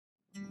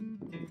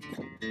Yep.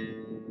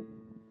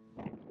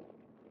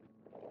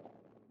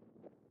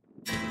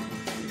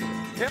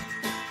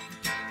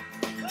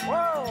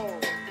 Whoa!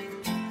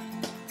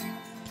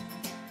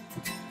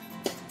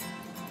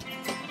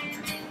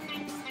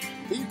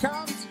 Here he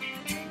comes.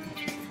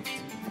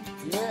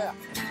 Yeah.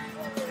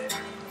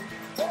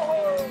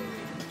 Whoa!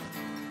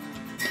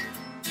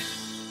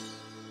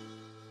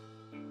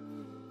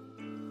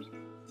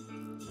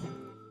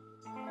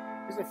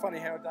 Isn't it funny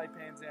how a day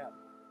pans out?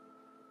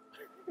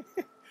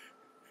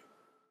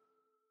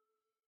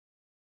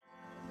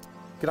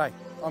 G'day,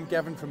 I'm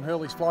Gavin from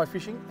Hurley's Fly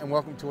Fishing and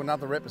welcome to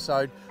another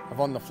episode of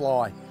On the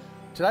Fly.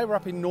 Today we're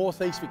up in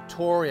northeast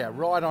Victoria,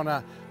 right on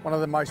one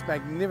of the most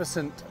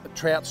magnificent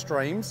trout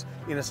streams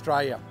in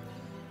Australia.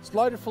 It's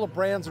loaded full of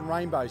browns and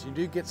rainbows. You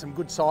do get some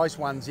good sized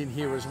ones in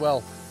here as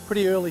well.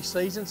 Pretty early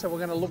season, so we're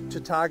going to look to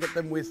target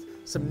them with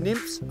some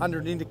nymphs under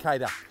an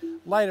indicator.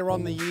 Later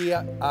on the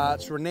year,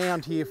 it's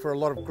renowned here for a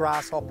lot of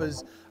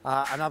grasshoppers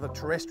and other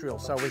terrestrial,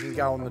 so we can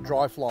go on the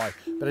dry fly.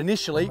 But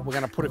initially, we're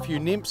going to put a few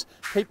nymphs,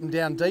 keep them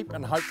down deep,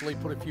 and hopefully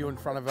put a few in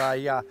front of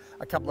a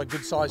couple of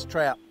good-sized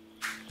trout.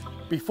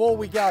 Before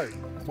we go,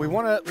 we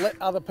want to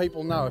let other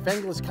people know, if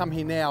anglers come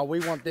here now,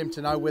 we want them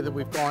to know whether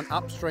we've gone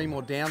upstream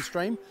or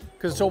downstream,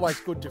 because it's always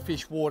good to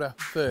fish water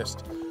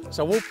first.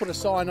 So we'll put a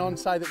sign on,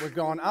 say that we've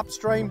gone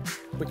upstream.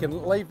 We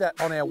can leave that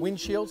on our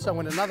windshield, so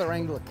when another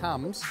angler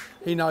comes,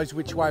 he knows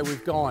which way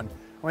we've gone.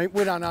 I mean,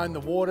 we don't own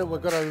the water,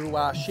 we've got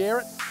to share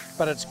it,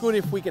 but it's good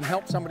if we can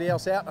help somebody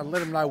else out and let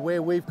them know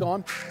where we've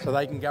gone so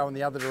they can go in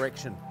the other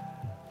direction.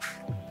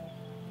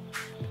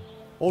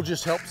 All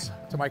just helps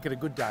to make it a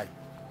good day.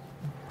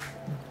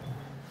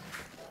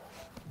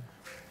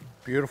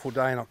 Beautiful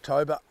day in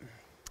October.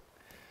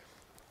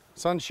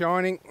 Sun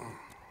shining.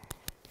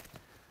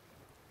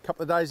 A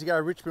couple of days ago,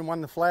 Richmond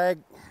won the flag.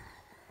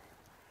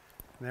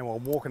 Now we're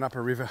walking up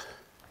a river,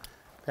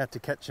 about to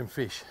catch some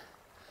fish.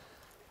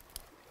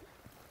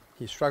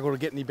 You struggle to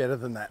get any better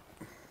than that.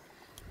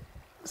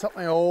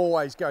 Something I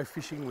always go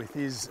fishing with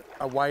is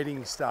a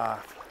wading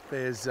staff.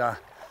 There's, I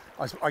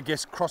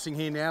guess crossing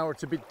here now,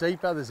 it's a bit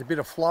deeper, there's a bit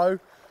of flow.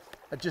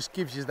 It just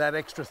gives you that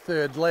extra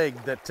third leg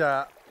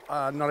that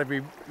not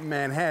every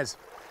man has.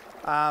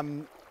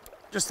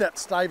 Just that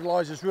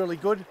stabiliser is really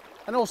good,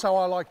 and also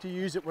I like to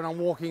use it when I'm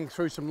walking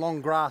through some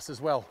long grass as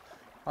well.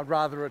 I'd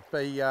rather it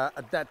be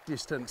at that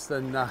distance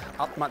than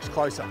up much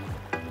closer.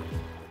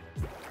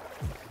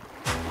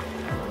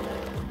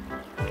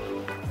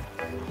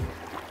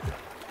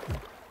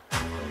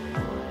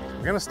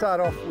 We're going to start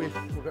off with,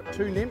 we've got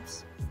two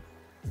nymphs,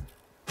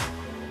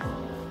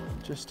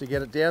 just to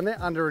get it down there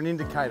under an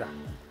indicator.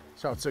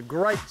 So it's a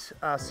great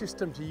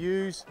system to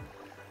use,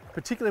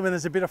 particularly when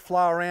there's a bit of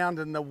flow around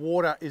and the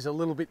water is a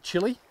little bit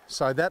chilly.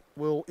 So that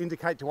will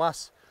indicate to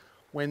us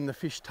when the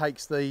fish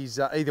takes these,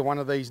 either one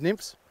of these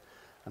nymphs,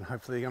 and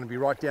hopefully they're going to be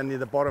right down near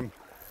the bottom.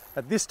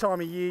 At this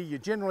time of year, you're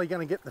generally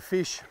going to get the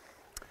fish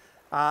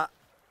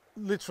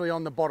literally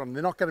on the bottom.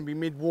 They're not going to be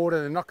mid-water,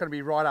 they're not going to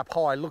be right up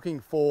high looking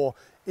for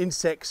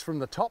insects from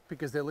the top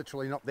because they're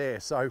literally not there.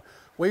 So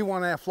we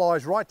want our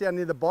flies right down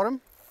near the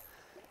bottom,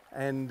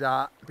 and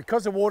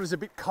because the water's a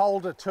bit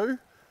colder too,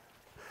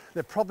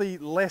 they're probably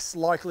less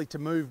likely to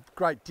move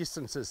great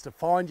distances to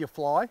find your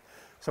fly.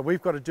 So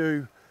we've got to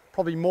do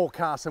probably more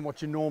casts than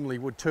what you normally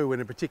would too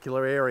in a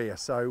particular area.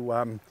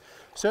 So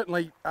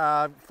certainly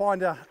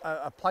find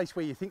a place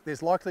where you think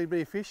there's likely to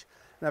be a fish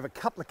and have a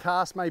couple of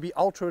casts, maybe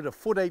alter it a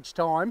foot each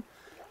time,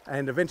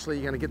 and eventually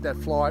you're going to get that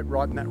fly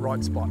right in that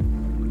right spot.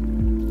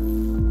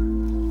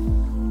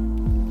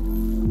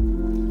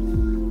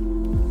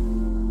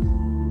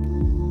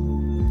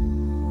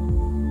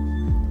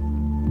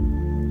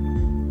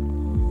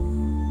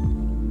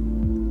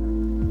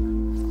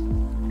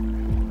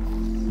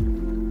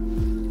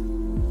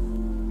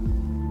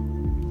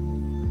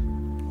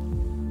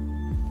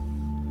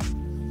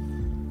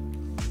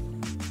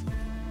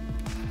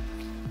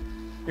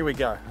 Here we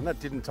go, and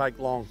that didn't take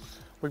long.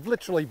 We've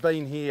literally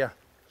been here,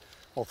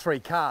 well, 3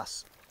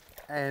 casts,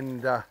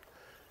 and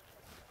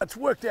it's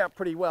worked out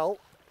pretty well.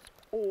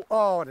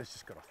 Oh, it's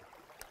just got off.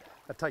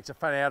 That takes the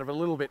fun out of it a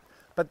little bit,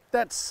 but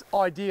that's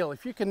ideal.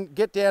 If you can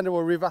get down to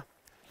a river,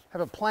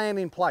 have a plan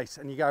in place,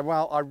 and you go,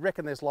 well, I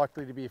reckon there's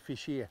likely to be a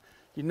fish here.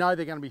 You know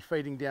they're going to be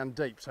feeding down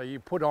deep, so you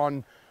put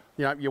on,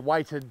 you know, your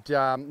weighted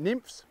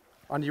nymphs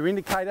under your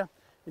indicator,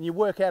 and you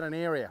work out an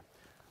area.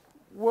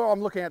 Well,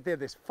 I'm looking at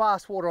there's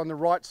fast water on the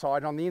right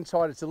side. On the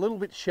inside, it's a little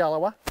bit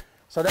shallower,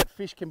 so that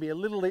fish can be a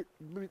little bit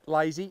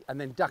lazy and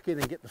then duck in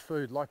and get the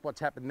food, like what's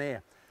happened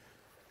there.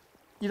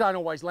 You don't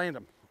always land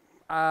them,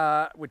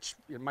 which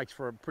makes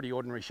for a pretty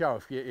ordinary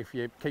show if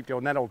you keep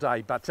doing that all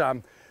day. But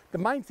the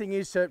main thing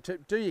is to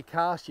do your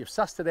cast, you've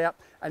sussed it out,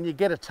 and you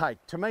get a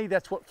take. To me,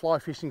 that's what fly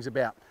fishing's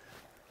about.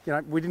 You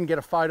know, we didn't get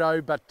a photo,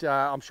 but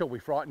I'm sure we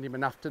frightened him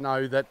enough to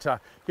know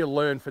that he'll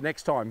learn for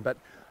next time. But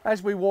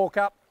as we walk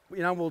up,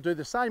 you know, we'll do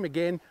the same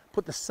again,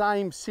 put the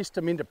same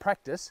system into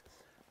practice,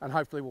 and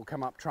hopefully we'll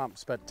come up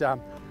trumps. But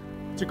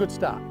it's a good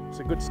start. It's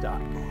a good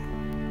start.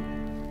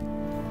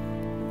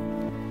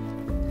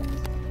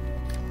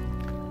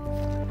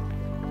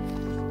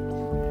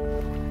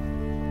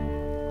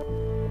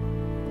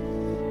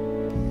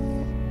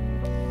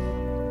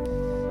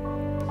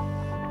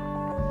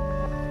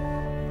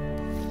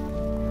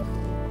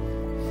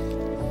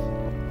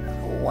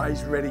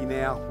 always ready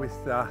now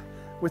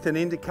with an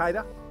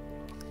indicator.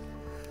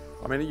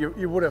 I mean,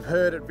 you would have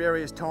heard at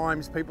various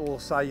times people will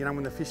say, you know,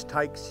 when the fish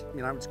takes,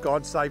 you know, it's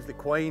God save the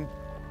Queen.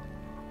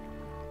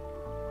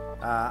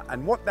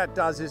 And what that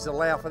does is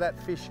allow for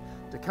that fish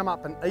to come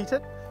up and eat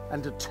it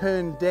and to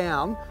turn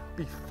down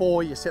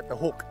before you set the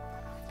hook.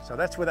 So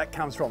that's where that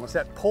comes from. It's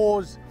that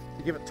pause,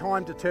 you give it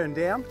time to turn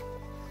down,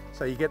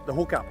 so you get the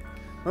hook up.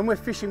 When we're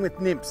fishing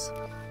with nymphs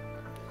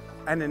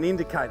and an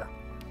indicator,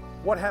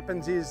 what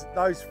happens is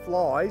those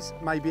flies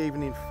may be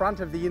even in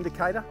front of the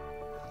indicator,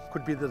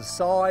 could be to the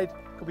side,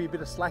 could be a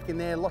bit of slack in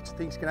there, lots of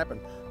things can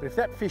happen. But if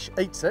that fish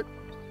eats it,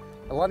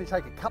 it'll only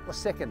take a couple of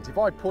seconds. If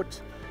I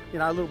put, you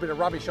know, a little bit of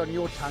rubbish on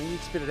your tongue,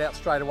 you'd spit it out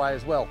straight away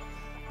as well.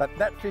 But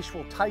that fish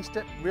will taste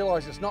it,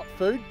 realise it's not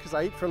food because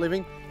they eat for a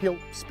living, he'll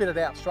spit it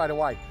out straight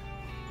away.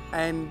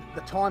 And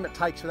the time it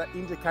takes for that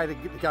indicator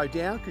to go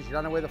down, because you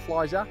don't know where the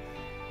flies are,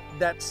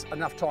 that's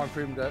enough time for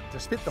him to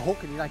spit the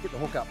hook and you don't get the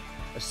hook up.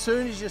 As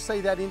soon as you see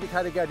that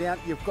indicator go down,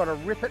 you've got to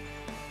rip it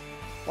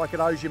like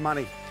it owes you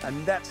money.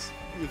 And that's,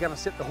 you're going to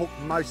set the hook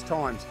most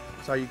times.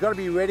 So you've got to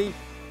be ready.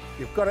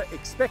 You've got to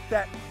expect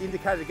that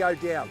indicator to go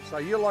down. So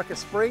you're like a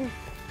spring,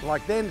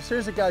 like then as soon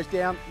as it goes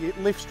down, you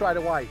lift straight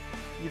away.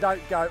 You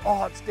don't go,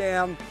 oh, it's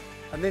down,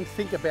 and then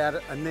think about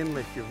it and then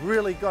lift. You've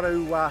really got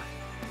to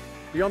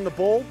be on the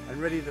ball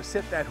and ready to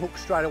set that hook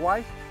straight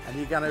away, and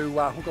you're going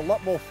to hook a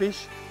lot more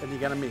fish than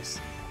you're going to miss.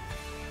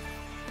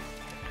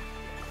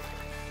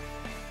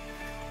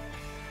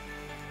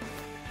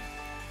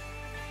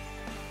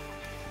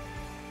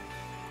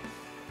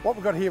 What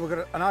we've got here, we've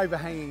got an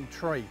overhanging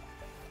tree.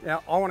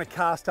 Now, I want to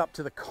cast up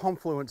to the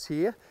confluence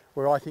here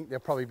where I think there'll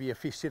probably be a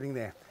fish sitting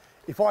there.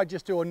 If I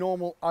just do a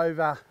normal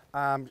over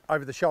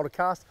the shoulder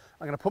cast,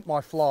 I'm going to put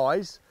my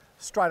flies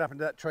straight up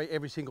into that tree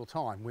every single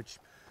time, which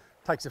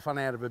takes the fun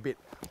out of it a bit.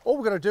 All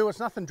we're going to do,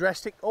 it's nothing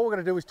drastic, all we're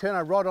going to do is turn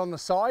our rod on the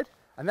side,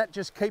 and that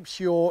just keeps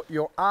your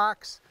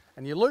arcs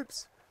and your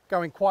loops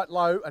going quite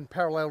low and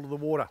parallel to the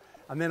water.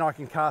 And then I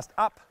can cast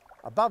up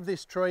above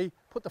this tree,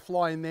 put the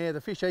fly in there,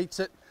 the fish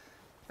eats it,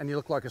 and you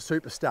look like a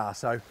superstar.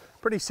 So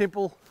pretty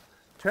simple,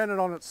 turn it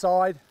on its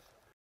side.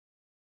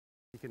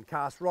 You can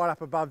cast right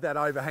up above that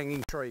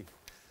overhanging tree.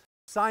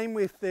 Same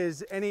if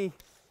there's any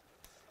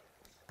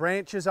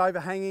branches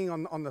overhanging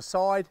on the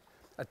side,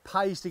 it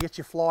pays to get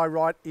your fly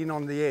right in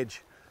on the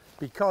edge,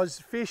 because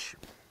fish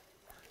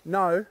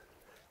know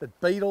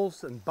that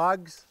beetles and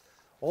bugs,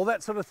 all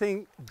that sort of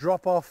thing,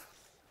 drop off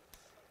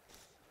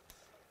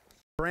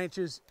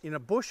branches in a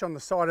bush on the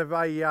side of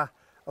a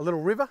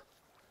little river.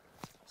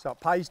 So it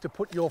pays to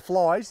put your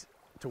flies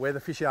to where the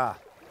fish are.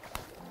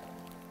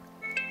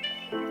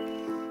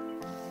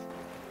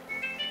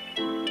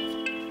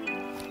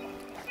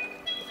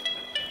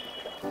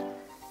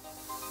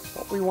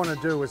 What we want to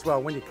do as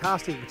well, when you're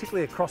casting,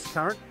 particularly across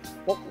current,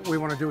 what we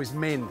want to do is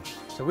mend.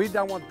 So we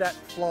don't want that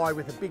fly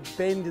with a big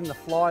bend in the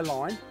fly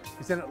line,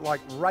 because then it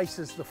like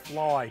races the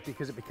fly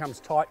because it becomes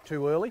tight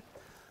too early.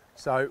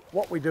 So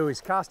what we do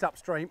is cast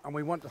upstream, and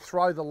we want to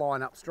throw the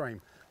line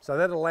upstream. So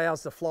that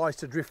allows the flies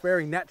to drift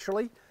very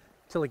naturally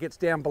till it gets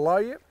down below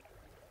you,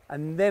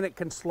 and then it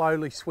can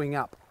slowly swing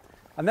up.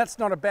 And that's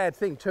not a bad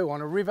thing too. On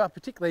a river,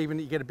 particularly even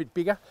you get a bit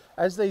bigger,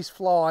 as these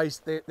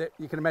flies,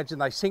 you can imagine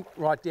they sink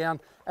right down.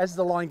 As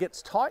the line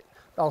gets tight,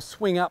 they'll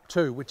swing up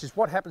too, which is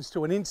what happens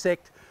to an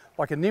insect,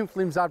 like a nymph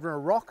lives under a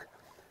rock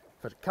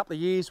for a couple of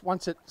years.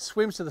 Once it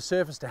swims to the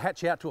surface to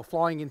hatch out to a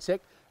flying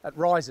insect, it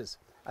rises.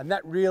 And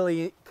that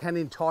really can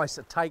entice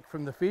a take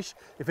from the fish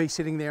if he's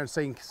sitting there and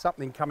seeing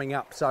something coming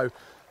up. So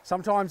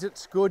sometimes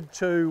it's good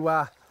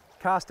to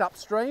cast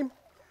upstream.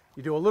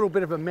 You do a little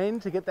bit of a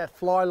mend to get that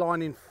fly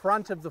line in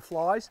front of the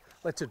flies,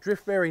 lets it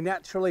drift very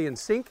naturally and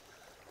sink.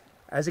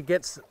 As it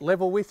gets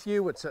level with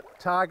you, it's at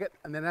target,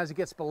 and then as it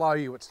gets below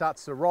you, it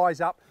starts to rise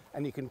up,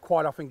 and you can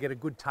quite often get a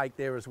good take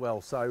there as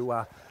well.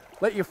 So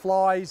let your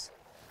flies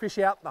fish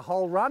out the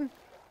whole run,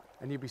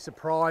 and you'll be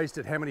surprised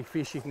at how many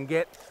fish you can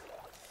get,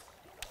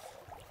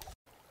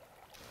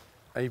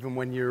 even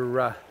when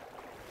you're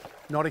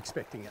not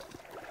expecting it.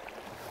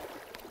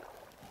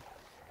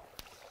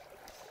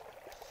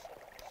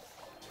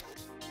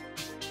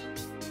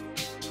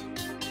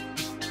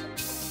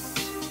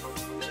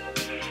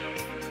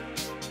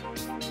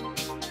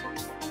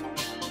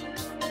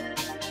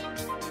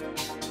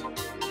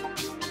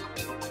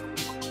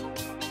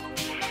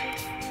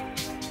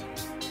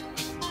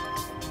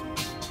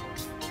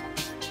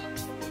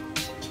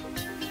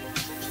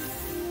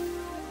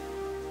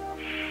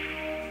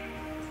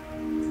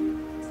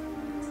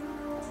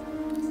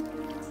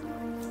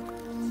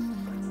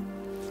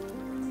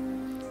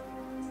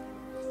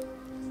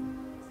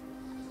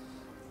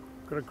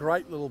 Got a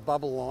great little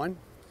bubble line,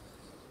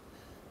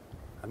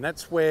 and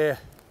that's where,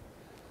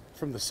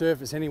 from the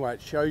surface anyway,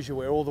 it shows you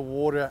where all the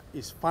water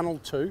is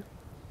funneled to,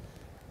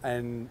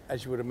 and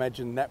as you would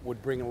imagine, that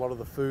would bring a lot of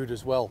the food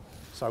as well.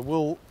 So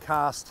we'll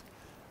cast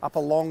up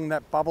along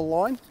that bubble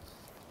line,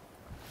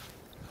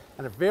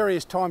 and at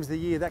various times of the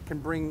year that can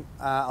bring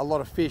a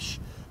lot of fish,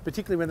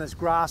 particularly when there's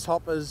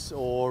grasshoppers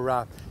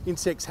or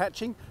insects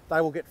hatching.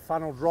 They will get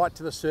funneled right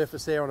to the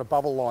surface there on a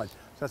bubble line.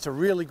 That's a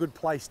really good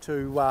place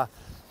to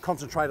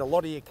concentrate a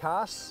lot of your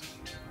casts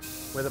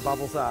where the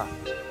bubbles are.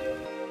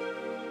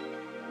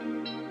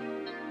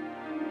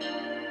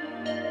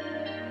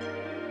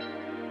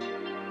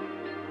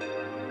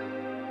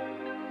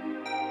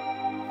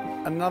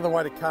 Another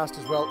way to cast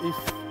as well,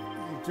 if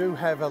you do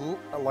have a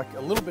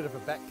little bit of a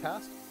back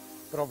cast,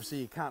 but obviously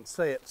you can't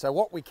see it. So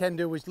what we can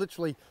do is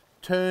literally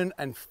turn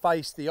and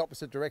face the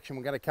opposite direction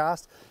we're going to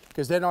cast,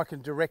 because then I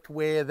can direct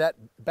where that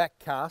back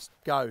cast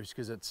goes,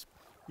 because it's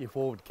your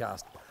forward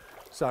cast.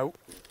 So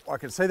I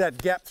can see that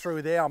gap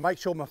through there. I'll make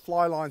sure my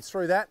fly line's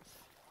through that,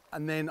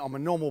 and then on my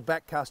normal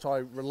back cast I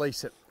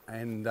release it,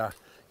 and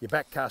your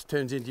back cast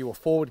turns into your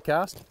forward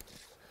cast.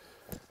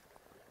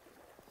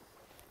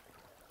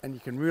 And you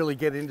can really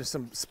get into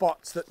some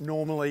spots that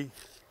normally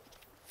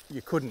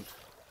you couldn't.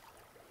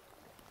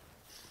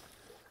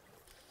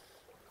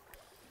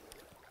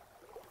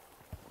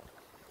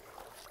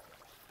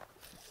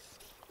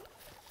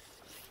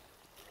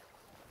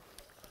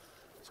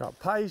 So it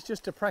pays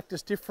just to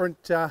practice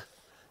different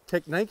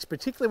techniques,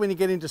 particularly when you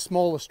get into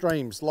smaller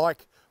streams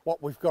like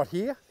what we've got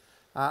here.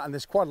 And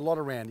there's quite a lot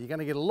around. You're going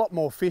to get a lot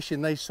more fish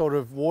in these sort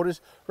of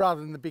waters rather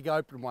than the big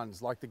open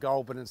ones like the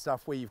Goulburn and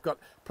stuff, where you've got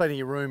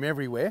plenty of room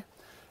everywhere.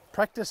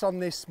 Practice on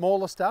this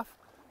smaller stuff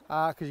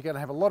because you're going to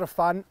have a lot of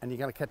fun and you're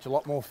going to catch a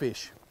lot more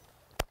fish.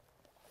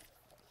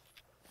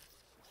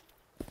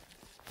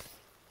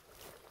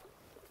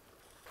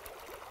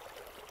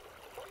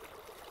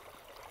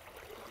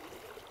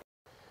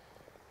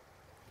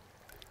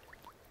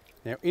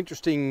 Now,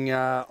 interesting,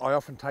 I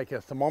often take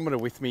a thermometer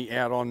with me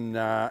out on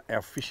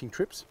our fishing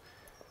trips,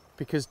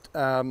 because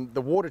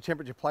the water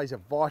temperature plays a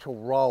vital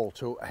role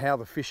to how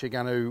the fish are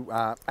going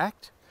to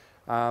act.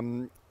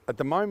 At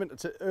the moment,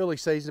 it's early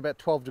season, about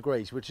 12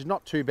 degrees, which is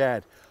not too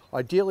bad.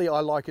 Ideally, I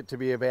like it to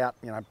be about,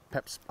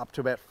 perhaps up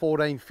to about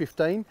 14,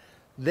 15.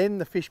 Then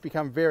the fish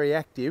become very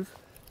active,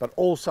 but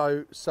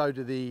also so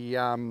do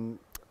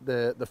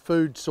the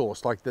food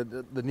source, like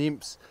the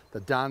nymphs,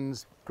 the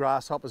duns,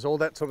 grasshoppers, all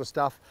that sort of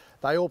stuff.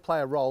 They all play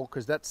a role,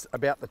 because that's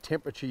about the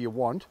temperature you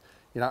want,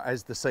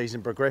 as the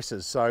season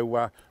progresses. So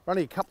we're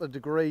only a couple of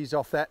degrees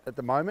off that at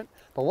the moment,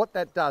 but what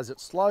that does, it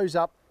slows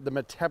up the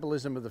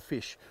metabolism of the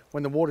fish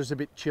when the water's a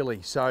bit chilly.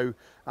 So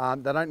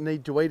they don't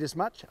need to eat as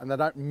much, and they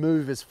don't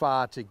move as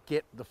far to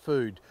get the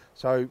food.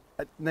 So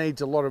it needs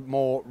a lot of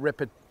more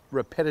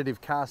repetitive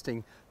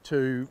casting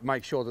to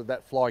make sure that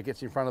that fly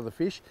gets in front of the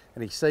fish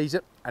and he sees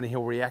it and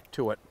he'll react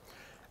to it.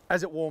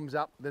 As it warms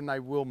up, then they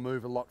will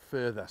move a lot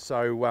further.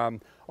 So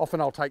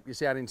often I'll take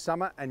this out in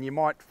summer, and you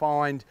might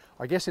find,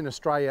 I guess in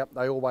Australia,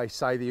 they always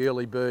say the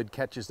early bird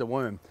catches the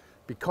worm,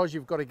 because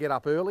you've got to get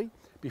up early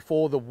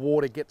before the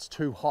water gets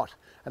too hot,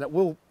 and it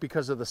will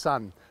because of the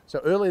sun.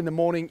 So early in the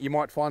morning, you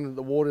might find that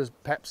the water's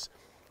perhaps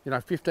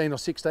 15 or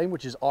 16,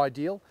 which is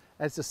ideal.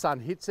 As the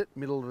sun hits it,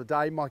 middle of the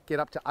day, might get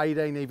up to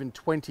 18, even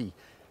 20.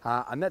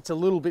 And that's a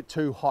little bit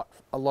too hot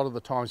a lot of the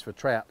times for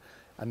trout.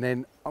 And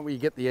then you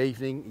get the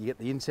evening, you get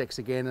the insects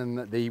again,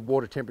 and the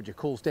water temperature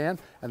cools down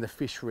and the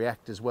fish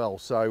react as well.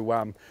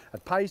 So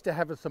it pays to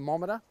have a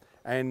thermometer,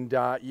 and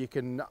you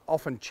can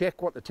often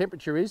check what the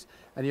temperature is,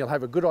 and you'll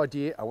have a good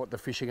idea of what the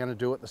fish are going to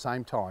do at the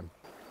same time.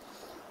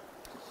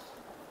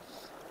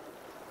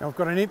 Now I've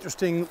got an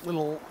interesting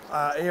little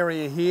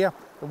area here.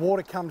 The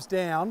water comes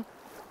down,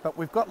 but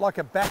we've got like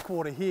a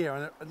backwater here,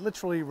 and it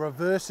literally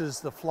reverses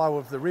the flow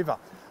of the river.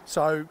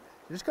 So you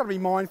just got to be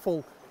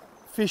mindful.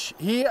 Fish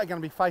here are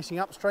going to be facing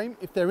upstream.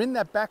 If they're in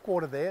that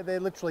backwater there, they're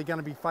literally going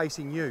to be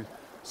facing you.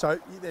 So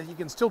you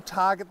can still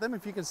target them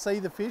if you can see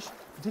the fish,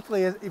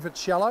 particularly if it's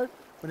shallow.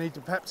 We need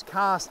to perhaps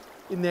cast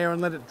in there and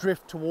let it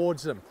drift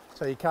towards them.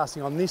 So you're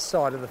casting on this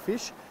side of the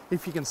fish,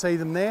 if you can see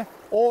them there,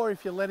 or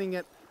if you're letting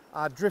it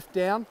drift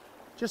down,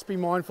 just be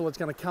mindful it's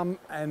going to come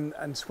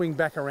and swing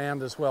back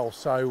around as well.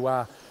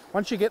 So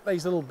once you get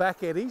these little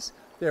back eddies,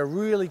 they're a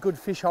really good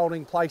fish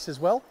holding place as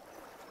well.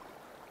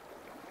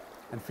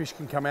 And fish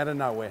can come out of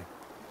nowhere.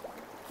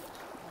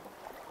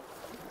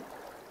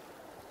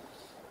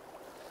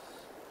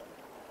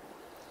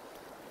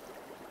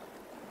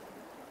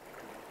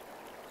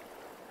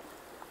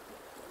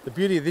 The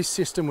beauty of this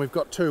system we've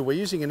got too, we're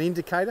using an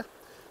indicator,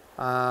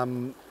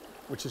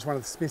 which is one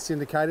of the Smith's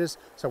indicators.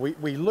 So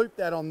we loop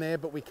that on there,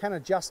 but we can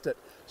adjust it.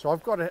 So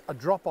I've got a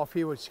drop off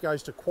here which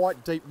goes to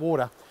quite deep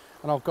water,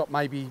 and I've got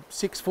maybe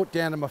 6 foot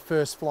down to my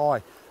first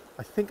fly.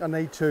 I think I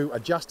need to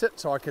adjust it,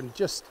 so I can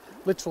just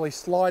literally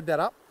slide that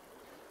up,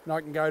 and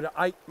I can go to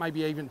 8,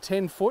 maybe even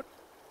 10 foot,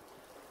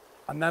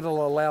 and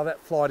that'll allow that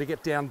fly to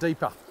get down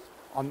deeper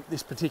on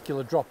this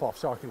particular drop off.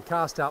 So I can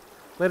cast up,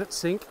 let it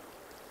sink,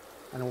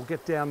 and we'll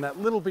get down that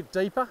little bit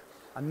deeper,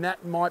 and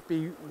that might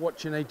be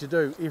what you need to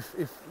do.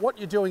 If what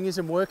you're doing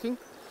isn't working,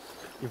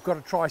 you've got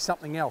to try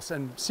something else,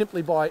 and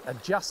simply by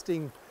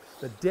adjusting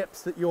the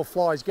depths that your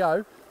flies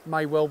go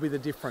may well be the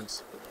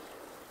difference.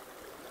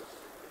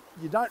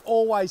 You don't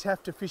always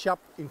have to fish up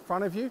in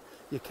front of you.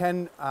 You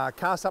can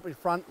cast up in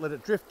front, let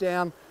it drift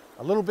down,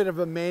 a little bit of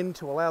a mend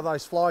to allow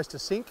those flies to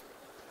sink.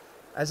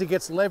 As it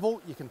gets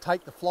level, you can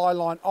take the fly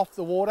line off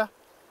the water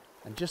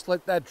and just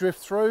let that drift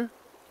through.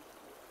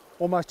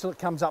 almost till it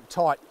comes up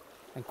tight.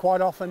 And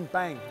quite often,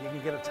 bang, you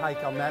can get a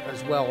take on that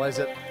as well as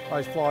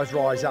those flies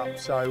rise up.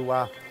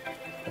 So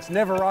it's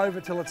never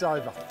over till it's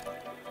over.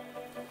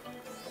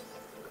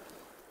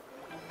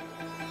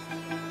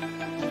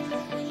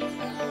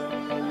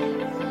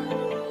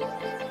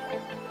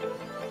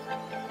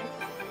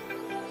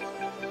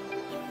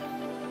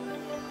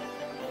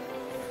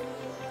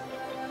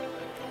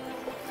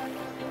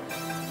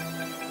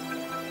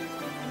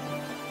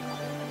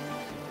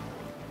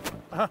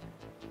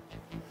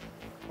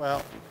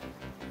 Well,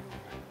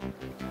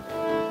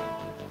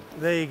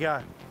 there you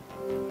go.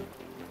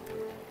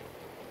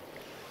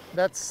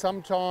 That's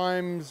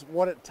sometimes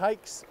what it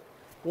takes,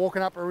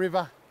 walking up a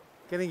river,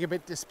 getting a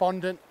bit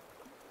despondent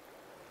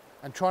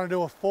and trying to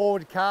do a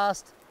forward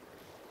cast,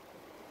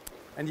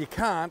 and you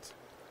can't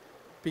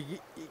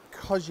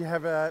because you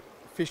have a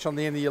fish on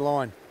the end of your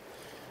line.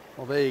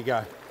 Well, there you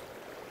go.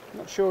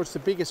 Not sure it's the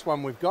biggest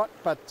one we've got,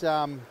 but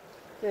yeah,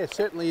 it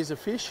certainly is a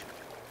fish.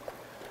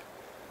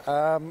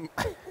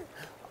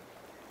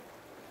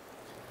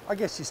 I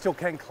guess you still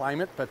can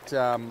claim it, but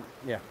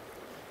yeah,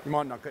 you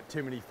might not get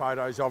too many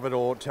photos of it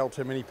or tell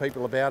too many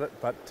people about it,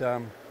 but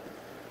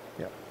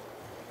yeah.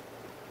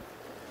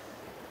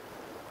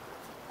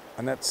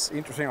 And that's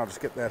interesting. I'll just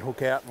get that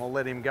hook out and we'll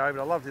let him go,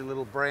 but I love the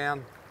little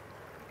brown.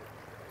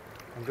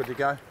 I'm good to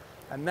go.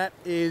 And that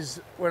is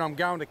when I'm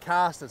going to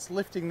cast, it's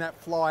lifting that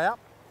fly up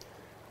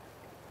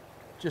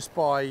just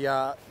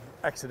by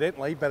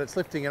accidentally, but it's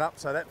lifting it up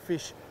so that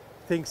fish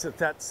thinks that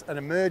that's an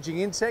emerging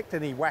insect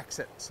and he whacks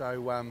it.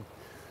 So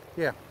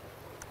yeah,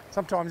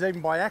 sometimes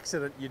even by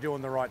accident you're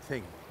doing the right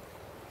thing.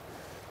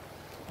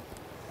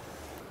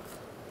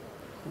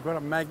 We've got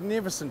a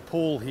magnificent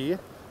pool here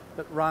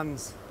that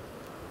runs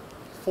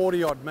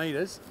 40 odd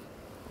metres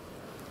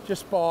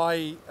just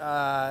by,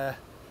 I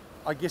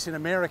guess in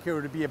America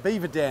it would be a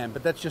beaver dam,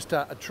 but that's just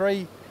a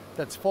tree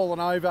that's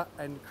fallen over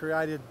and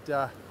created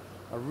a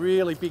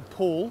really big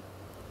pool.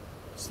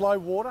 Slow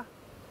water,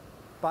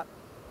 but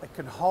it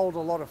can hold a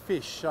lot of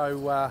fish,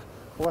 so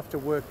we'll have to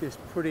work this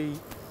pretty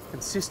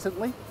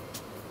consistently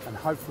and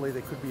hopefully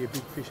there could be a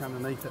big fish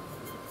underneath it.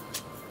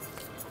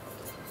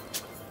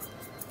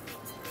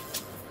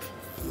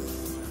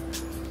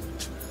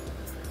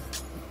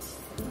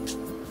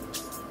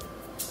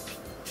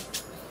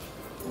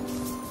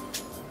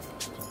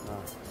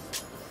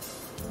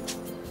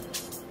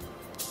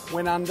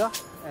 Went under,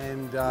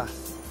 and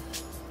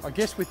I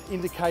guess with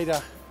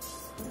indicator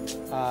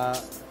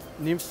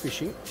nymph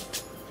fishing,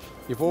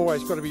 you've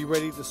always got to be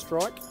ready to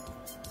strike.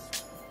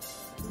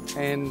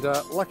 And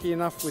lucky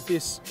enough with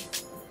this,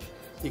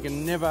 you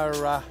can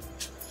never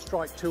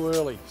strike too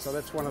early. So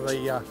that's one of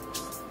the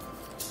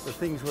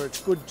things where it's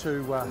good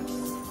to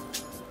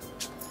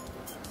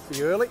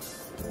be early.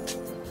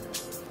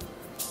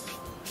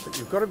 But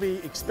you've got to be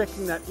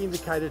expecting that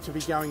indicator to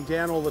be going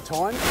down all the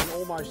time, and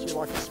almost you're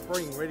like a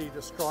spring ready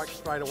to strike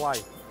straight away.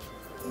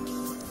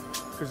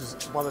 Because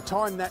by the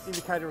time that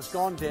indicator has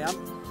gone down,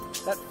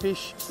 that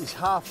fish is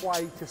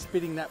halfway to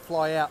spitting that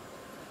fly out,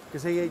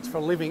 because he eats for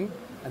a living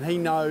and he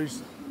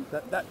knows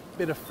that that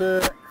bit of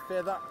fur,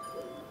 feather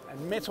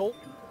and metal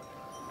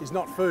is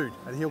not food,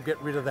 and he'll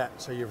get rid of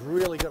that. So you've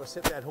really got to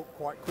set that hook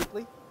quite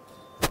quickly,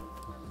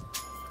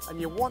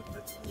 and you want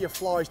your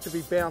flies to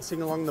be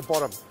bouncing along the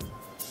bottom.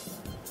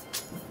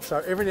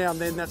 So every now and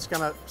then that's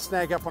going to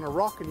snag up on a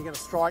rock and you're going to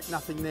strike,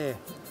 nothing there.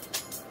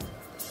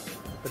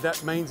 But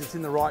that means it's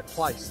in the right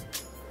place.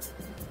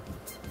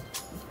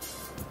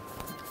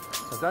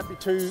 So don't be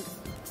too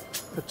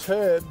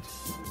perturbed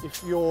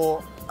if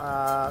your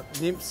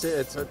nymphs,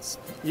 the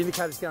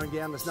indicator's going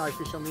down, there's no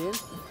fish on the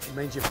end. It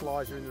means your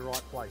flies are in the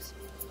right place.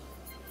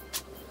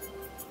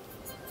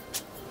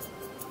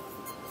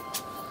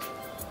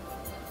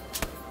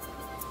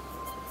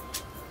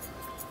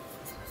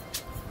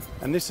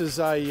 And this is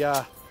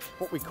a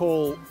what we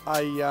call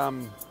a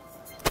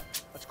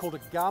it's called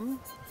a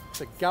gum.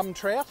 It's a gum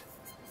trout,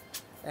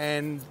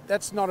 and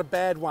that's not a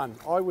bad one.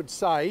 I would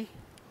say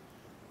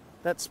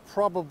that's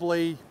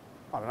probably,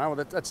 I don't know,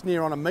 that's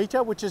near on a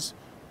metre, which is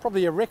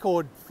probably a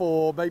record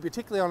for me,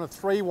 particularly on a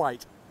 3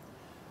 weight.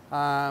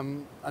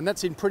 And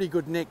that's in pretty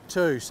good neck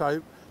too.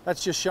 So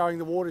that's just showing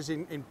the water's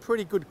in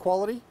pretty good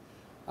quality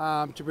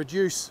to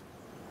produce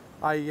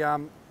a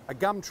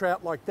gum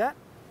trout like that.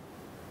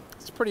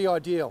 It's pretty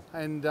ideal,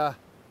 and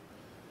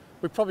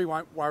we probably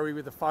won't worry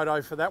with the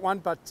photo for that one,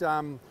 but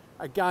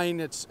again,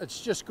 it's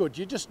just good.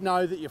 You just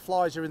know that your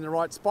flies are in the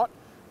right spot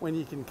when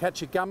you can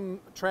catch a gum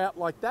trout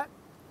like that.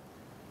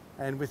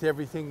 And with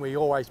everything, we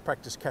always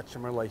practice catch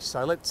and release.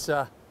 So let's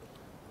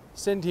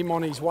send him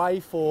on his way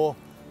for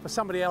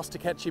somebody else to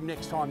catch him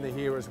next time they're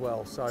here as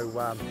well.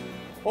 So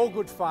all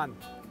good fun.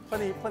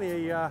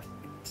 Plenty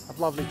of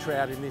lovely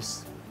trout in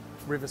this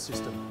river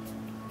system.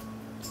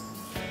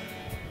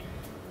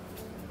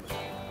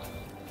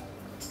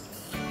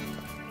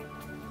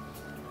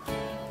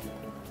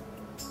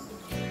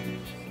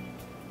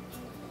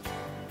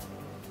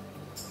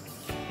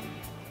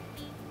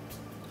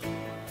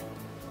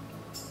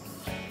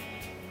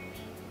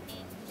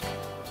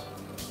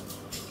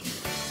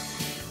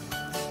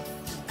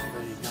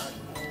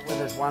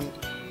 one,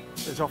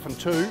 there's often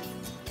two,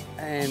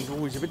 and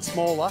always a bit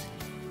smaller,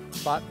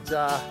 but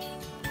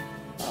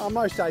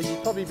most days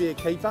you'd probably be a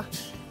keeper.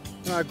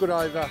 You know, a good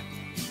over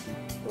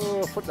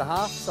a foot and a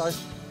half, so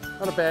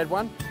not a bad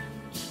one.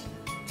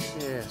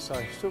 Yeah,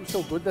 so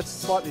still good. That's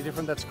slightly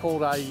different. That's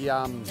called a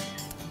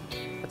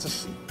it's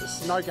a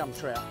snow gum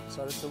trout,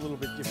 so it's a little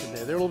bit different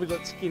there. They're a little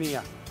bit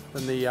skinnier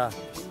than the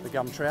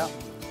gum trout.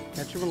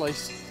 Catch and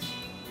release.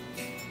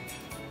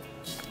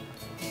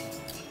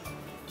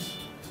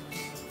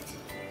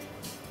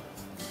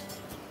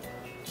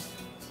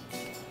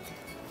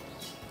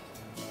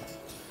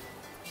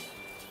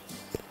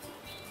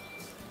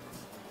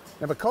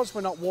 Now, because we're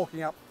not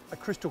walking up a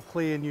crystal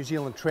clear New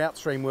Zealand trout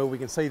stream where we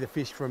can see the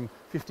fish from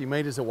 50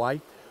 metres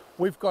away,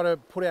 we've got to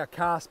put our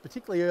cast,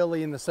 particularly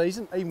early in the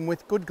season, even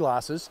with good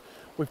glasses,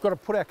 we've got to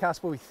put our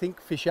cast where we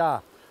think fish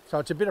are. So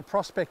it's a bit of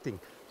prospecting.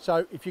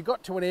 So if you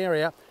got to an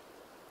area,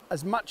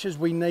 as much as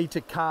we need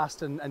to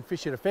cast and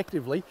fish it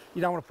effectively,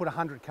 you don't want to put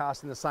 100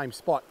 casts in the same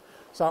spot.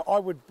 So I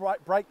would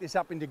break this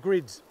up into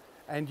grids,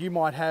 and you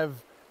might have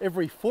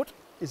every foot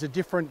is a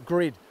different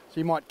grid. So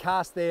you might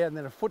cast there and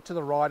then a foot to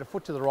the right, a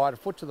foot to the right, a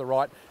foot to the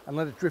right, and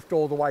let it drift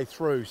all the way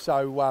through.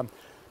 So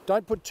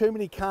don't put too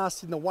many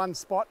casts in the one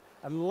spot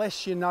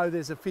unless you know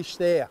there's a fish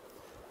there.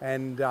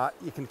 And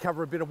you can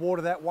cover a bit of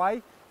water that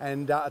way,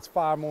 and it's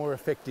far more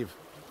effective.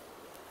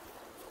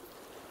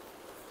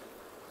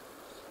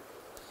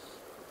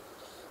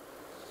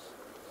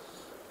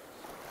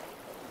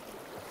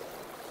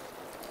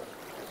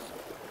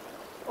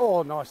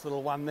 Oh, nice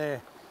little one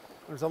there.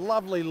 There's a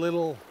lovely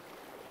little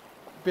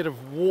bit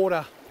of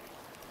water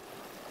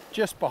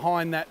just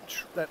behind that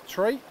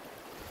tree,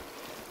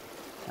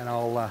 and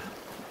I'll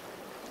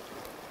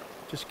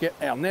just get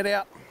our net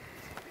out,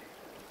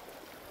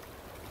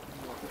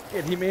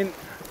 get him in.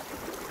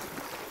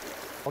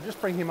 I'll just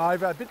bring him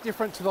over. A bit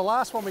different to the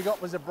last one we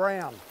got was a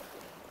brown,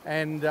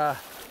 and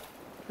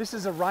this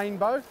is a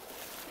rainbow,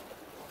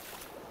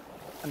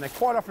 and they're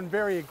quite often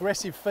very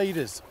aggressive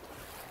feeders,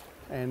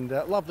 and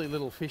lovely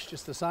little fish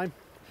just the same.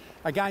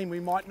 Again, we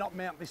might not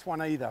mount this one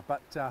either,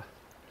 but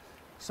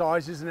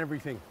sizes and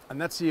everything. And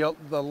that's the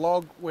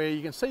log where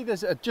you can see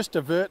it just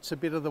diverts a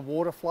bit of the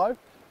water flow,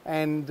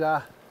 and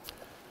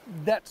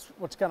that's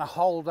what's going to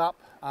hold up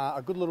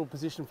a good little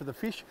position for the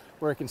fish,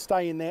 where it can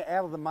stay in there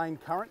out of the main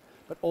current,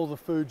 but all the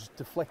food's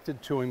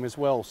deflected to him as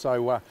well.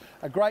 So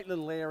a great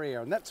little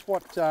area, and that's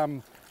what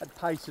it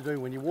pays to do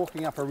when you're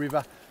walking up a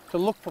river, to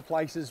look for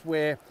places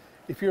where,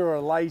 if you're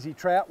a lazy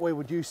trout, where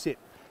would you sit?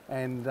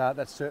 And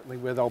that's certainly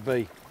where they'll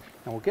be.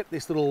 And we'll get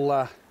this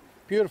little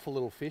beautiful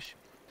little fish,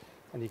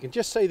 and you can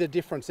just see the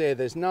difference there.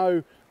 There's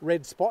no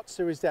red spots.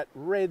 There is that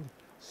red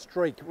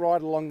streak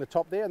right along the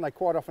top there, and they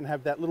quite often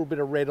have that little bit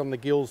of red on the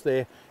gills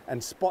there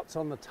and spots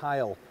on the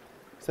tail.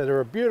 So they're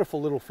a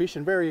beautiful little fish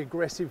and very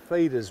aggressive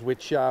feeders,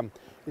 which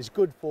is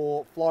good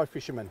for fly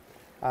fishermen.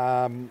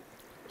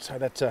 So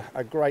that's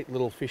a great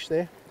little fish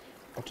there.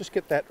 I'll just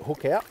get that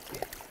hook out.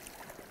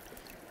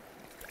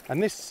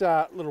 And this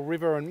little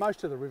river, and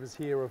most of the rivers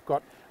here, have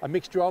got a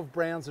mixture of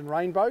browns and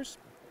rainbows.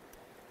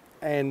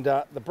 And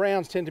the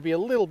browns tend to be a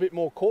little bit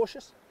more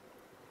cautious,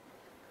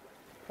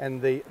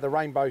 and the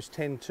rainbows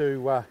tend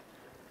to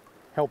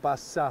help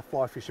us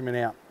fly fishermen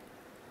out.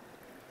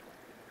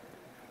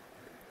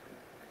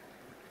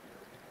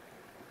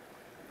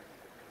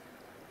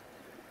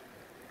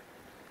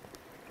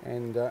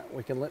 And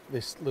we can let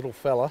this little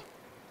fella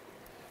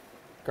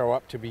grow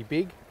up to be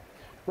big.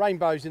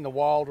 Rainbows in the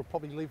wild will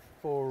probably live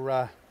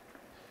for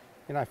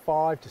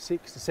 5 to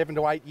 6 to 7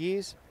 to 8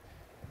 years.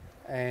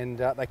 And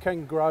they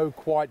can grow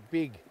quite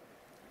big.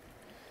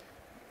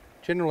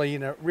 Generally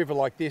in a river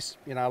like this,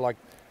 like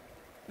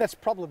that's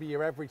probably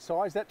your average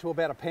size. That to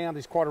about a pound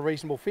is quite a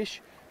reasonable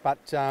fish, but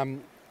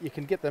you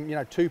can get them,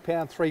 2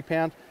 pound, 3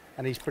 pound,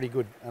 and he's pretty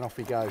good, and off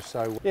he goes.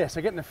 So yeah, so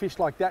getting a fish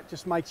like that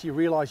just makes you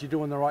realise you're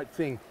doing the right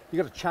thing.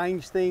 You've got to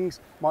change things.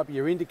 Might be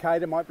your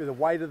indicator, might be the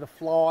weight of the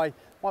fly,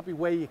 might be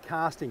where you're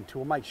casting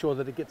to make sure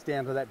that it gets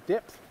down to that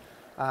depth.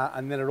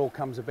 And then it all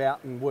comes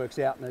about and works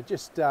out, and it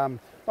just, not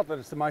that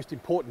it's the most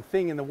important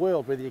thing in the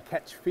world, whether you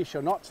catch fish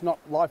or not, it's not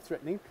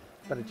life-threatening,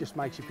 but it just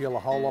makes you feel a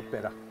whole lot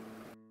better.